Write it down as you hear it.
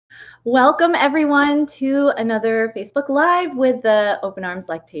Welcome everyone to another Facebook Live with the Open Arms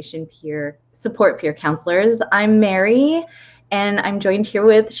Lactation Peer Counselors. I'm Mary, and I'm joined here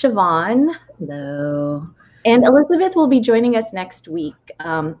with Shevonne. Hello. And Elizabeth will be joining us next week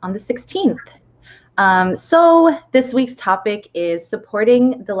on the 16th. So this week's topic is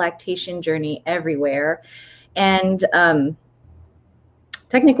supporting the lactation journey everywhere. And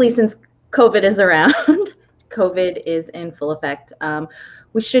technically, since COVID is around, COVID is in full effect,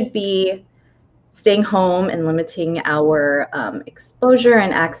 we should be staying home and limiting our exposure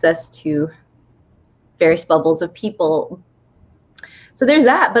and access to various bubbles of people. So there's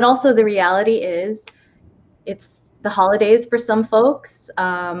that, but also the reality is it's the holidays for some folks,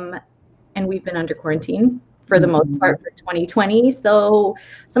 and we've been under quarantine for the most part for 2020. So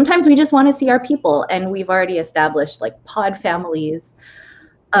sometimes we just want to see our people, and we've already established like pod families.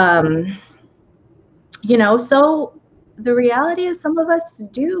 So the reality is some of us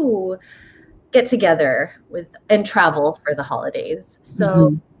do get together and travel for the holidays.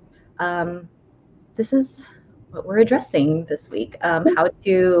 So this is what we're addressing this week, how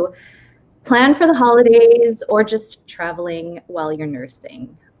to plan for the holidays or just traveling while you're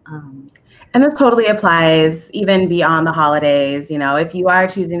nursing. And this totally applies even beyond the holidays. If you are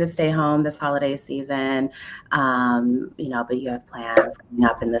choosing to stay home this holiday season, but you have plans coming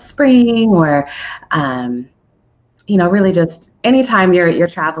up in the spring or, really just anytime you're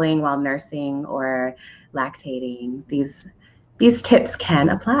traveling while nursing or lactating, these tips can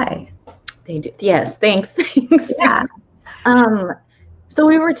apply. They do. Yes, thanks. Yeah. So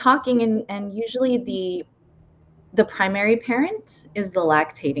we were talking, and usually the primary parent is the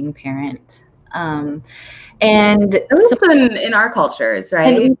lactating parent. And at least in our cultures,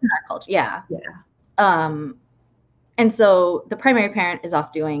 right? In our culture, yeah. And so the primary parent is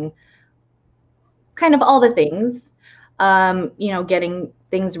off doing kind of all the things, getting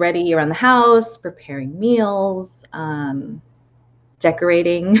things ready around the house, preparing meals,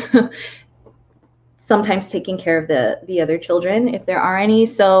 decorating, sometimes taking care of the other children if there are any.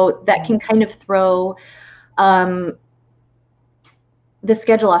 So that can kind of throw the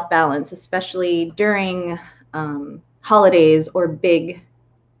schedule off balance, especially during holidays or big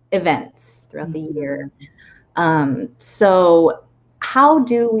events throughout the year. So how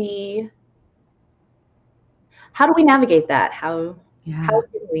do we navigate that? How can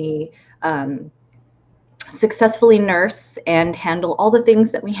we successfully nurse and handle all the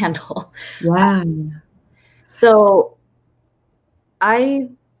things that we handle? Yeah. So I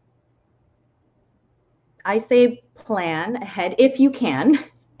say plan ahead if you can,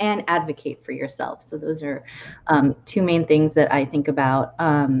 and advocate for yourself. So those are two main things that I think about.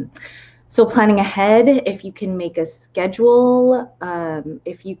 So planning ahead, if you can make a schedule,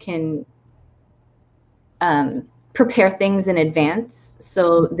 if you can prepare things in advance,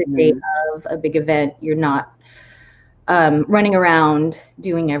 so the day of a big event, you're not running around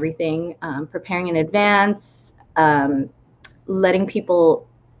doing everything. Preparing in advance, letting people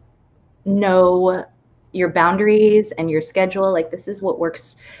know your boundaries and your schedule. Like, this is what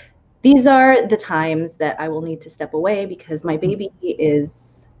works. These are the times that I will need to step away because my baby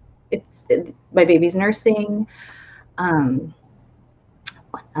is my baby's nursing.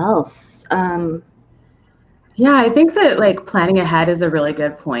 What else? Yeah, I think that like planning ahead is a really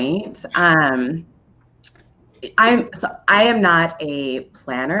good point. I am not a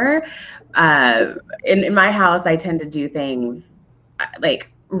planner. In my house, I tend to do things like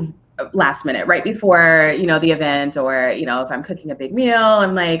last minute, right before, the event, or, if I'm cooking a big meal,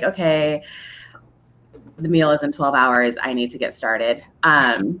 I'm like, okay, the meal is in 12 hours. I need to get started.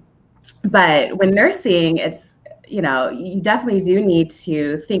 But when nursing, it's, you definitely do need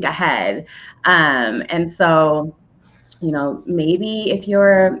to think ahead. And so, maybe if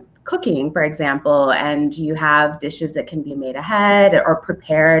you're cooking, for example, and you have dishes that can be made ahead or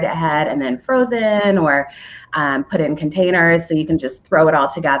prepared ahead and then frozen or put in containers, so you can just throw it all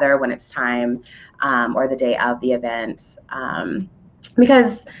together when it's time, or the day of the event.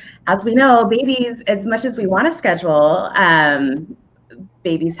 Because as we know, babies, as much as we want to schedule,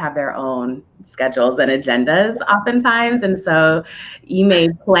 babies have their own schedules and agendas oftentimes. And so you may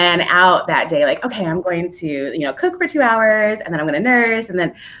plan out that day, like, okay, I'm going to, cook for 2 hours and then I'm going to nurse.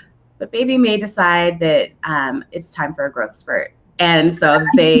 But baby may decide that it's time for a growth spurt. And so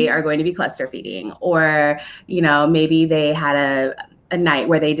they are going to be cluster feeding, or, maybe they had a night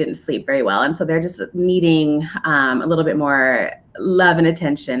where they didn't sleep very well. And so they're just needing a little bit more love and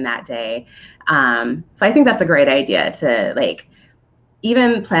attention that day. So I think that's a great idea to like,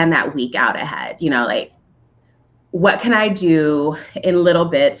 even plan that week out ahead, like, what can I do in little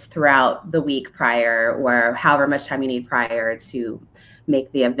bits throughout the week prior, or however much time you need prior to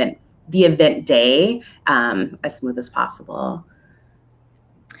make the event the event day as smooth as possible.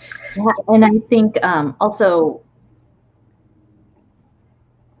 Yeah, and I think also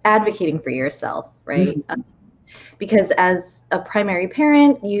advocating for yourself, right? Mm-hmm. Because as a primary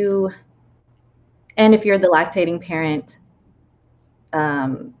parent, and if you're the lactating parent,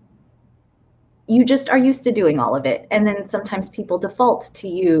 you just are used to doing all of it. And then sometimes people default to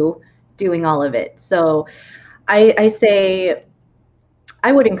you doing all of it. So I say,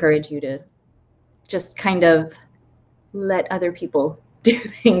 I would encourage you to just kind of let other people do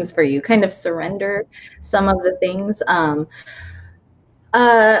things for you, kind of surrender some of the things.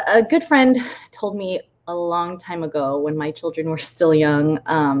 A good friend told me a long time ago when my children were still young,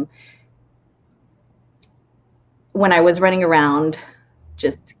 when I was running around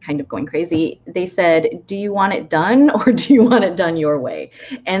just kind of going crazy, they said, do you want it done or do you want it done your way?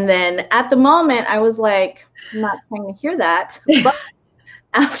 And then at the moment, I was like, I'm not trying to hear that. But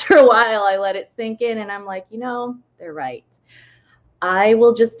after a while, I let it sink in and I'm like, they're right. I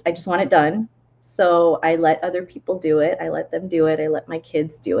just want it done. So I let other people do it. I let them do it. I let my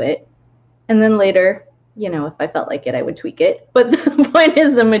kids do it. And then later, if I felt like it, I would tweak it. But the point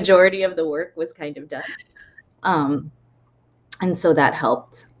is, the majority of the work was kind of done. And so that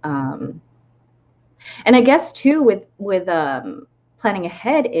helped. And I guess too, with planning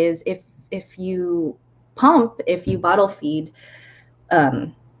ahead is if you bottle feed,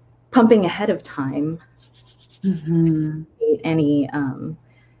 pumping ahead of time, Mm-hmm. any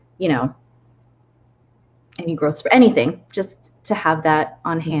any growth, anything, just to have that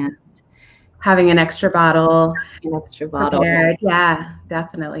on hand. Having an extra bottle. Prepared. Yeah,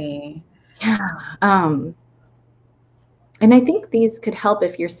 definitely. Yeah. And I think these could help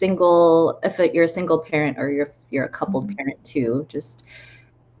if you're a single parent, or you're a coupled parent too. Just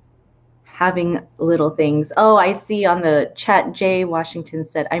having little things. Oh, I see on the chat, Jay Washington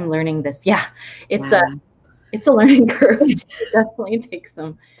said, "I'm learning this." Yeah, it's a learning curve. It definitely takes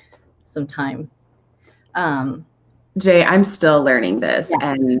some time. Jay, I'm still learning this,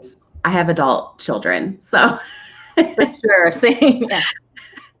 and I have adult children, so for sure, same. Yeah,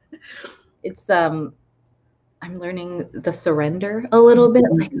 it's I'm learning the surrender a little bit.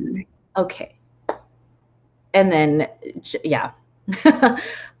 Like, okay, and then yeah.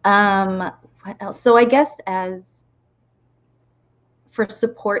 What else? So I guess for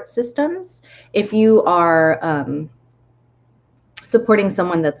support systems, if you are supporting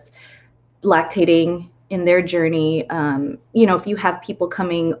someone that's lactating in their journey, if you have people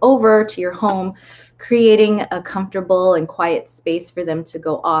coming over to your home, creating a comfortable and quiet space for them to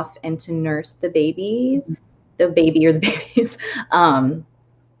go off and to nurse the baby or the babies,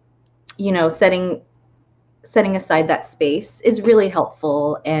 setting aside that space is really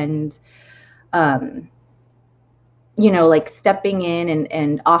helpful. And like stepping in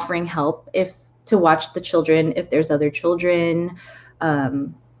and offering help to watch the children if there's other children,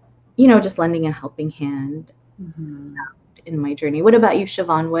 just lending a helping hand in my journey. What about you,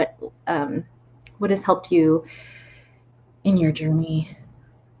 Shevonne? What has helped you in your journey?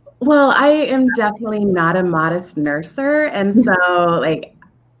 Well, I am definitely not a modest nurser, and so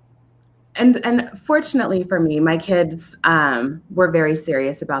and fortunately for me, my kids were very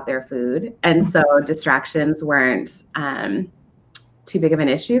serious about their food, and so distractions weren't too big of an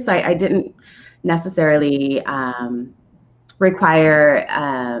issue. So I didn't necessarily require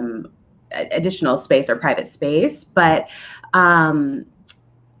additional space or private space. But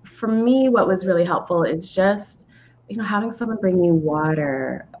for me, what was really helpful is just, having someone bring me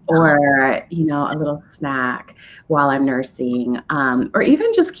water or, a little snack while I'm nursing, or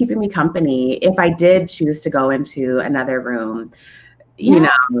even just keeping me company if I did choose to go into another room.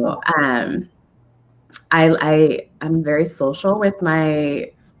 I'm very social with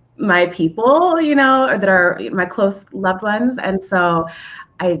my people, that are my close loved ones. And so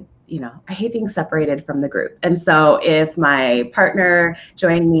I hate being separated from the group. And so if my partner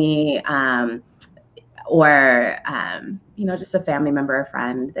joined me, or, just a family member or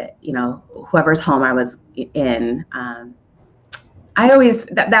friend that, whoever's home I was in, that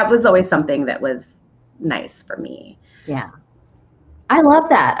was always something that was nice for me. Yeah. I love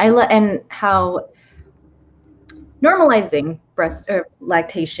that. And how normalizing breast or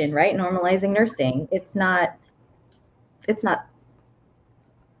lactation, right? Normalizing nursing. It's not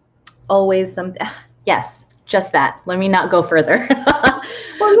always something. Yes, just that. Let me not go further.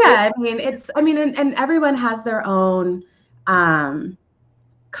 Well, yeah, and everyone has their own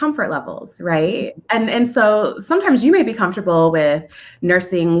comfort levels, right? And so sometimes you may be comfortable with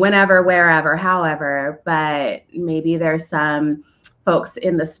nursing whenever, wherever, however, but maybe there's some folks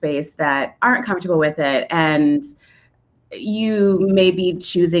in the space that aren't comfortable with it. And you may be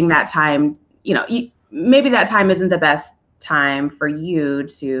choosing that time, maybe that time isn't the best time for you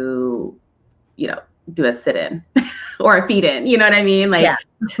to, do a sit-in or a feed-in, you know what I mean? Like,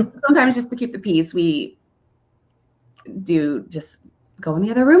 sometimes just to keep the peace, we do just go in the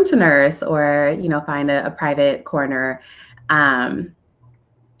other room to nurse, or, find a private corner.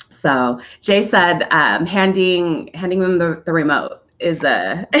 So Jay said, handing them the remote is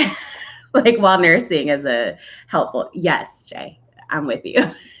a like while nursing is a helpful. Yes, Jay, I'm with you.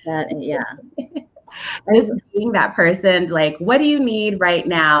 Yeah. Just being that person, like, what do you need right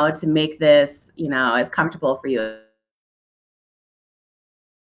now to make this, as comfortable for you?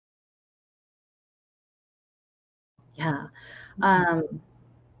 Yeah.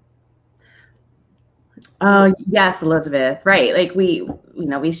 Oh, yes, Elizabeth. Right. Like we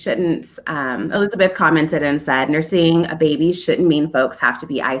shouldn't, Elizabeth commented and said, nursing a baby shouldn't mean folks have to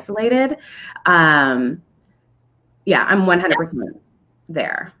be isolated. Yeah, I'm 100%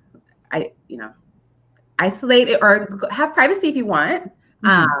 there. Isolate it or have privacy if you want.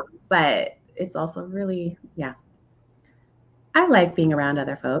 But it's also really, I like being around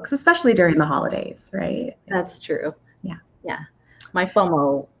other folks, especially during the holidays, right? That's true. Yeah. Yeah. My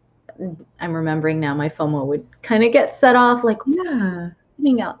FOMO, I'm remembering now, my FOMO would kind of get set off like,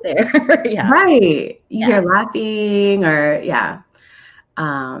 being out there. Yeah. Right. You hear laughing or,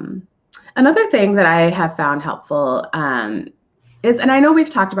 another thing that I have found helpful is, and I know we've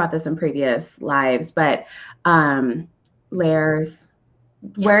talked about this in previous lives, but layers,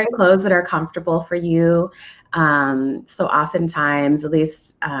 wearing clothes that are comfortable for you. So oftentimes, at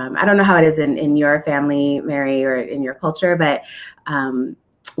least, I don't know how it is in your family, Mary, or in your culture, but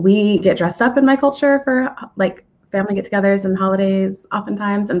we get dressed up in my culture for like family get-togethers and holidays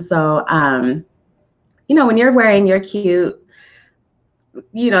oftentimes. And so, when you're wearing your cute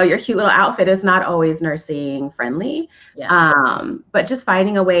little outfit is not always nursing friendly. But just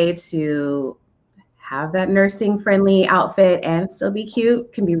finding a way to have that nursing friendly outfit and still be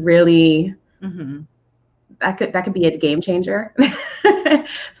cute can be really, that could be a game changer.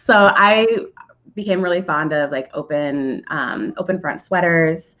 So I became really fond of like open front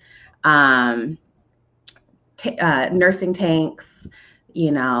sweaters, nursing tanks,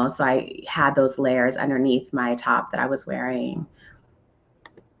 so I had those layers underneath my top that I was wearing.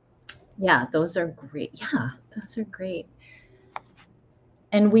 Yeah, those are great. Yeah, those are great.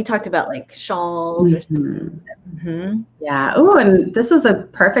 And we talked about like shawls or something. Yeah. Oh, and this is the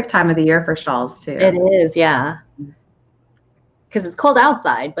perfect time of the year for shawls too. It is, yeah. Because it's cold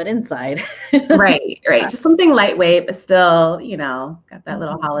outside, but inside. Right. Just something lightweight, but still, got that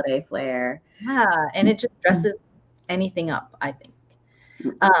little holiday flair. Yeah, and it just dresses anything up, I think.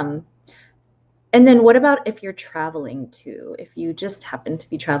 And then what about if you're traveling too? If you just happen to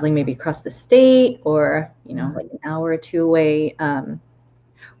be traveling maybe across the state or, like an hour or two away,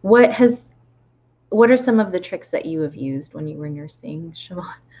 what are some of the tricks that you have used when you were nursing,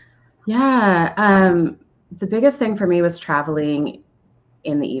 Shevonne? Yeah, the biggest thing for me was traveling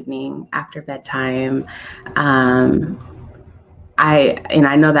in the evening after bedtime.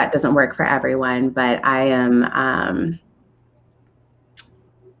 I know that doesn't work for everyone, but I am.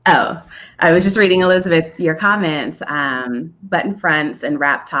 I was just reading, Elizabeth, your comments, button fronts and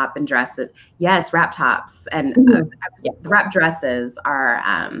wrap top and dresses. Yes, wrap tops and wrap dresses are,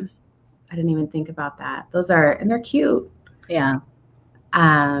 I didn't even think about that. And they're cute. Yeah.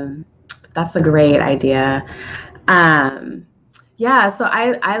 That's a great idea. Yeah, so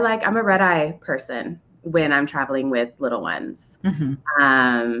I'm a red eye person when I'm traveling with little ones.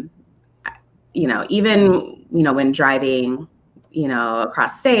 Even, when driving,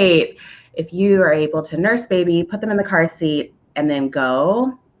 across state, if you are able to nurse baby, put them in the car seat and then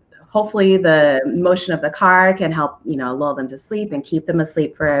go, hopefully the motion of the car can help, lull them to sleep and keep them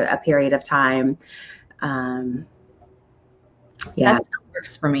asleep for a period of time. That still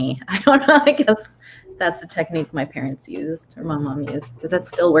works for me. I don't know. I guess that's a technique my parents used or my mom used because that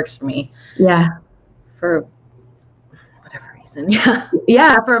still works for me. Yeah. For whatever reason. Yeah.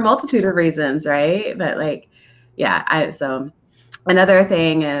 Yeah. For a multitude of reasons. Right. But so another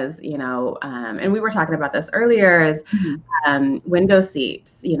thing is, and we were talking about this earlier is window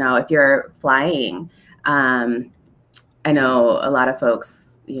seats, if you're flying. I know a lot of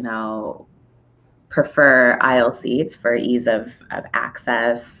folks, prefer aisle seats for ease of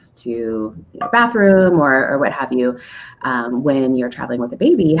access to bathroom or what have you. When you're traveling with a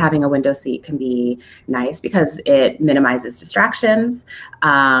baby, having a window seat can be nice because it minimizes distractions,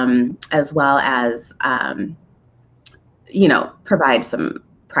 as well as, provide some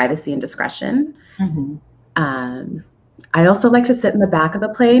privacy and discretion. I also like to sit in the back of the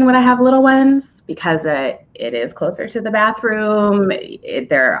plane when I have little ones because it is closer to the bathroom.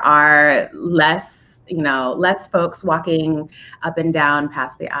 There are less folks walking up and down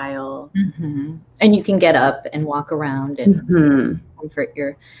past the aisle. Mm-hmm. And you can get up and walk around and comfort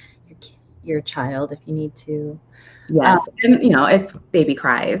your child if you need to. Yes. And, if baby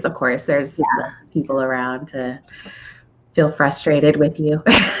cries, of course, there's people around to feel frustrated with you.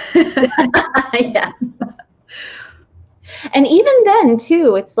 Yeah. And even then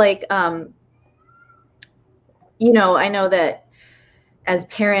too, it's like, I know that as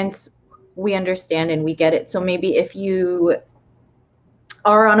parents, we understand and we get it. So maybe if you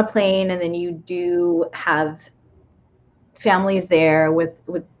are on a plane and then you do have families there with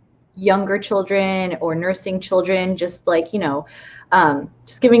younger children or nursing children, just like,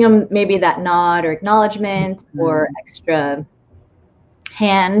 just giving them maybe that nod or acknowledgement or extra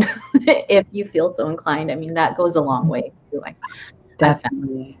hand if you feel so inclined. I mean, that goes a long way too.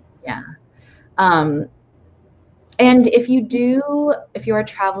 Definitely. Yeah. And if you are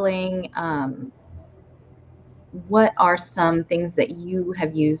traveling, what are some things that you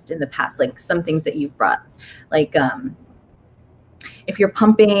have used in the past? Like some things that you've brought, like, if you're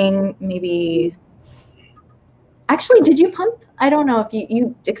pumping, maybe, actually, did you pump? I don't know if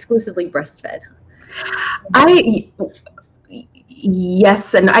you exclusively breastfed.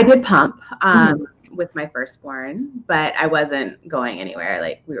 Yes, and I did pump with my firstborn, but I wasn't going anywhere.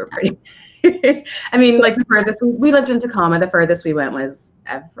 Like we were pretty, I mean, like the furthest, we lived in Tacoma, the furthest we went was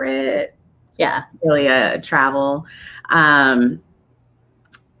Everett. Yeah. It's really a travel.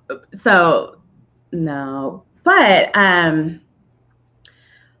 So no, but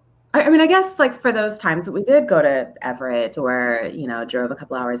I mean, I guess like for those times that we did go to Everett or, drove a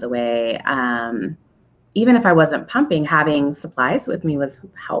couple hours away, even if I wasn't pumping, having supplies with me was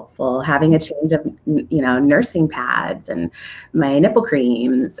helpful. Having a change of, nursing pads and my nipple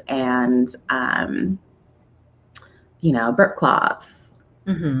creams and, burp cloths,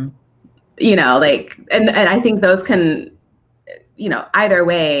 and I think those can, either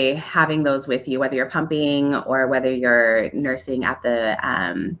way, having those with you, whether you're pumping or whether you're nursing at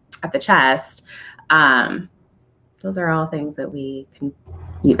the chest, those are all things that we can,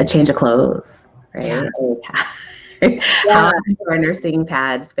 a change of clothes. Right. How our nursing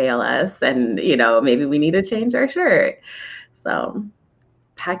pads fail us, and maybe we need to change our shirt. So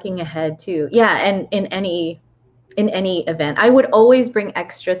packing ahead too. Yeah, and in any event, I would always bring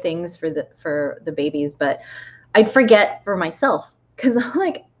extra things for the babies, but I'd forget for myself because I'm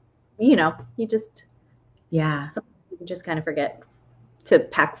like, you just you just kind of forget to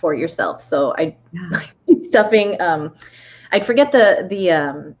pack for yourself. So stuffing. I'd forget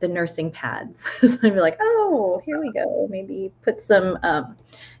the nursing pads. So I'd be like, oh, here we go. Maybe put some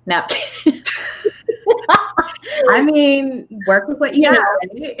napkins. I mean, work with what you know.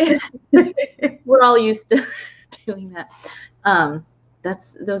 We're all used to doing that.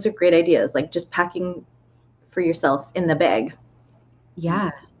 Those are great ideas. Like just packing for yourself in the bag.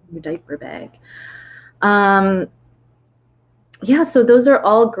 Yeah. Your diaper bag. So those are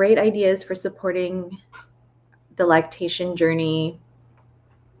all great ideas for supporting the lactation journey,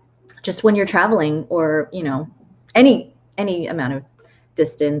 just when you're traveling or, any amount of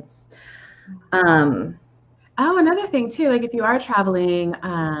distance. Another thing too, like if you are traveling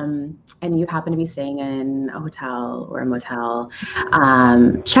and you happen to be staying in a hotel or a motel,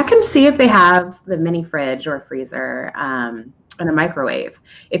 check and see if they have the mini fridge or freezer and a microwave.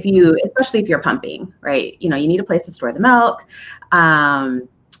 Especially if you're pumping, right? You need a place to store the milk.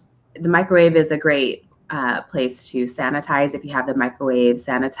 The microwave is a great place to sanitize. If you have the microwave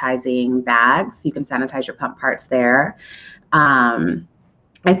sanitizing bags, you can sanitize your pump parts there. I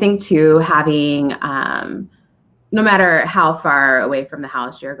think too, having no matter how far away from the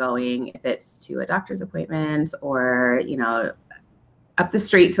house you're going, if it's to a doctor's appointment or, up the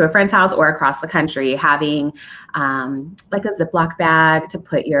street to a friend's house or across the country, having like a Ziploc bag to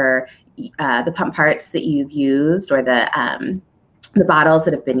put the pump parts that you've used or the bottles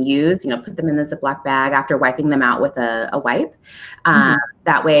that have been used, put them in the Ziploc bag after wiping them out with a wipe.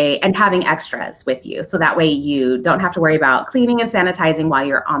 That way, and having extras with you. So that way you don't have to worry about cleaning and sanitizing while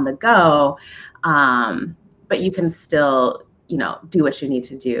you're on the go. But you can still, do what you need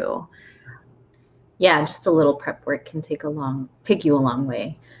to do. Yeah, just a little prep work can take you a long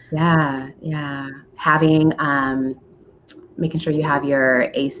way. Yeah. Having, making sure you have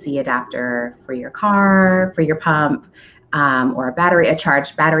your AC adapter for your car, for your pump, or a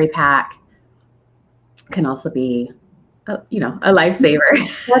charged battery pack can also be, a lifesaver.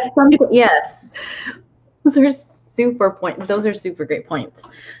 That's something. Yes, those are super great points.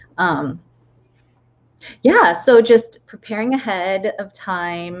 Yeah, so just preparing ahead of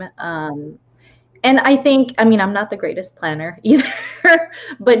time. And I think, I mean, I'm not the greatest planner either,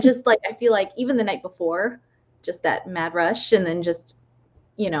 but just like I feel like even the night before, just that mad rush, and then just,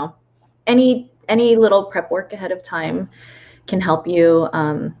 you know, any little prep work ahead of time can help you.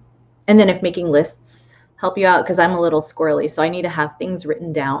 And then if making lists help you out, because I'm a little squirrely, so I need to have things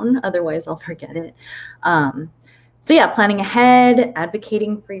written down, otherwise I'll forget it. So yeah, planning ahead,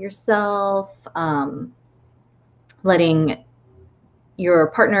 advocating for yourself, letting your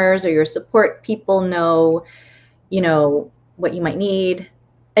partners or your support people know, what you might need,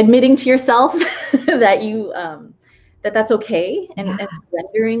 admitting to yourself that that's okay, and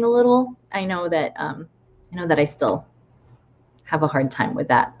surrendering a little. I know that I still have a hard time with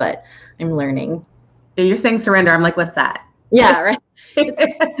that, but I'm learning. You're saying surrender. I'm like, what's that? Yeah, right.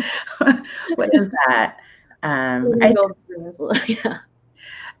 What is that? Yeah.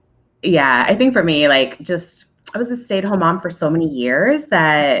 Yeah, I think for me, like, just I was a stay-at-home mom for so many years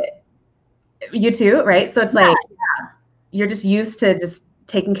that you too, right? So it's like you're just used to just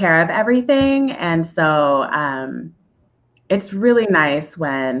taking care of everything, and so it's really nice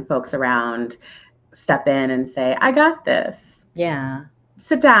when folks around step in and say, "I got this. Yeah.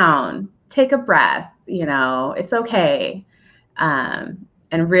 Sit down, take a breath. It's okay," and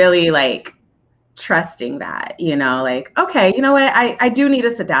really like trusting that, like, okay, you know what, I do need to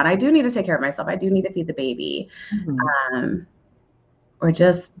sit down. I do need to take care of myself. I do need to feed the baby. Mm-hmm. Or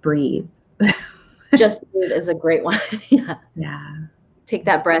just breathe. Just breathe is a great one. Yeah. Yeah. Take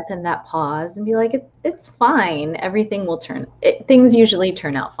that breath and that pause and be like, it's fine. Everything will things usually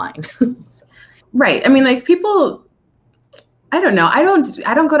turn out fine. Right. I mean, like, people, I don't know. I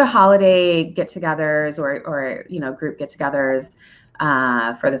don't go to holiday get-togethers or group get-togethers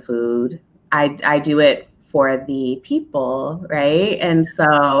for the food. I do it for the people, right? And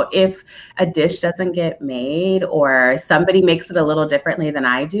so if a dish doesn't get made or somebody makes it a little differently than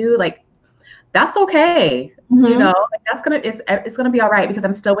I do, like, that's okay. Mm-hmm. Like, it's gonna be all right because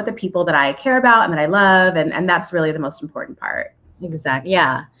I'm still with the people that I care about and that I love, and that's really the most important part. Exactly.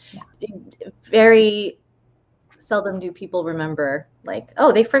 Yeah. Very seldom do people remember, like,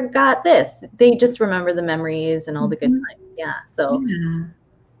 oh, they forgot this. They just remember the memories and all the good times. Yeah.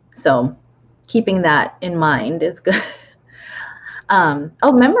 So keeping that in mind is good.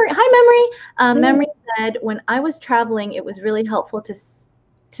 Memory. Hi, Memory. Memory said, when I was traveling, it was really helpful to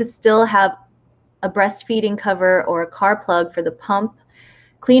still have a breastfeeding cover or a car plug for the pump,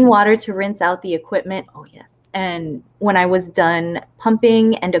 clean water to rinse out the equipment. Oh, yes. And when I was done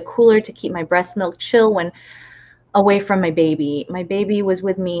pumping, and a cooler to keep my breast milk chill when away from my baby. My baby was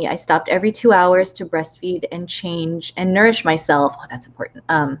with me. I stopped every 2 hours to breastfeed and change and nourish myself. Oh, that's important.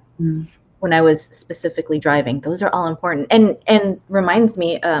 When I was specifically driving, those are all important. And reminds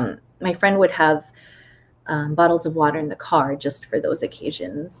me, my friend would have bottles of water in the car just for those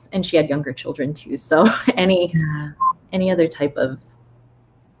occasions, and she had younger children too. So any other type of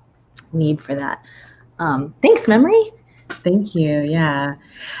need for that. Thanks, Memory. Thank you. Yeah.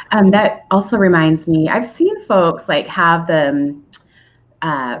 That also reminds me, I've seen folks like have them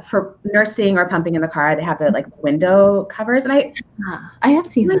for nursing or pumping in the car, they have the like window covers. And I have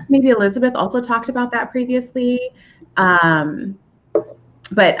seen that. Maybe Elizabeth also talked about that previously. But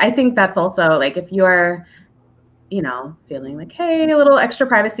I think that's also like, if you're, feeling like, hey, a little extra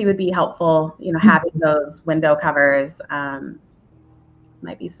privacy would be helpful, having those window covers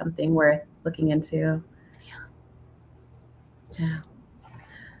might be something worth looking into. Yeah.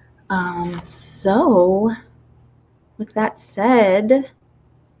 So with that said,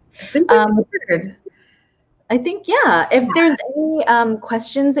 I think, yeah, if there's any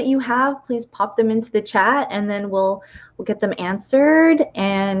questions that you have, please pop them into the chat, and then we'll get them answered.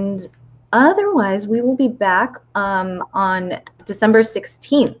 And otherwise, we will be back on December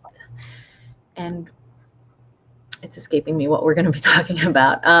 16th. And it's escaping me what we're going to be talking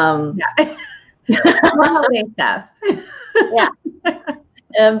about. Holiday stuff. Yeah.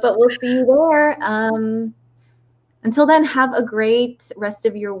 But we'll see you there. Until then, have a great rest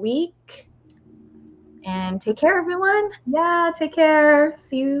of your week. And take care, everyone. Yeah, take care.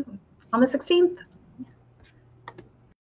 See you on the 16th.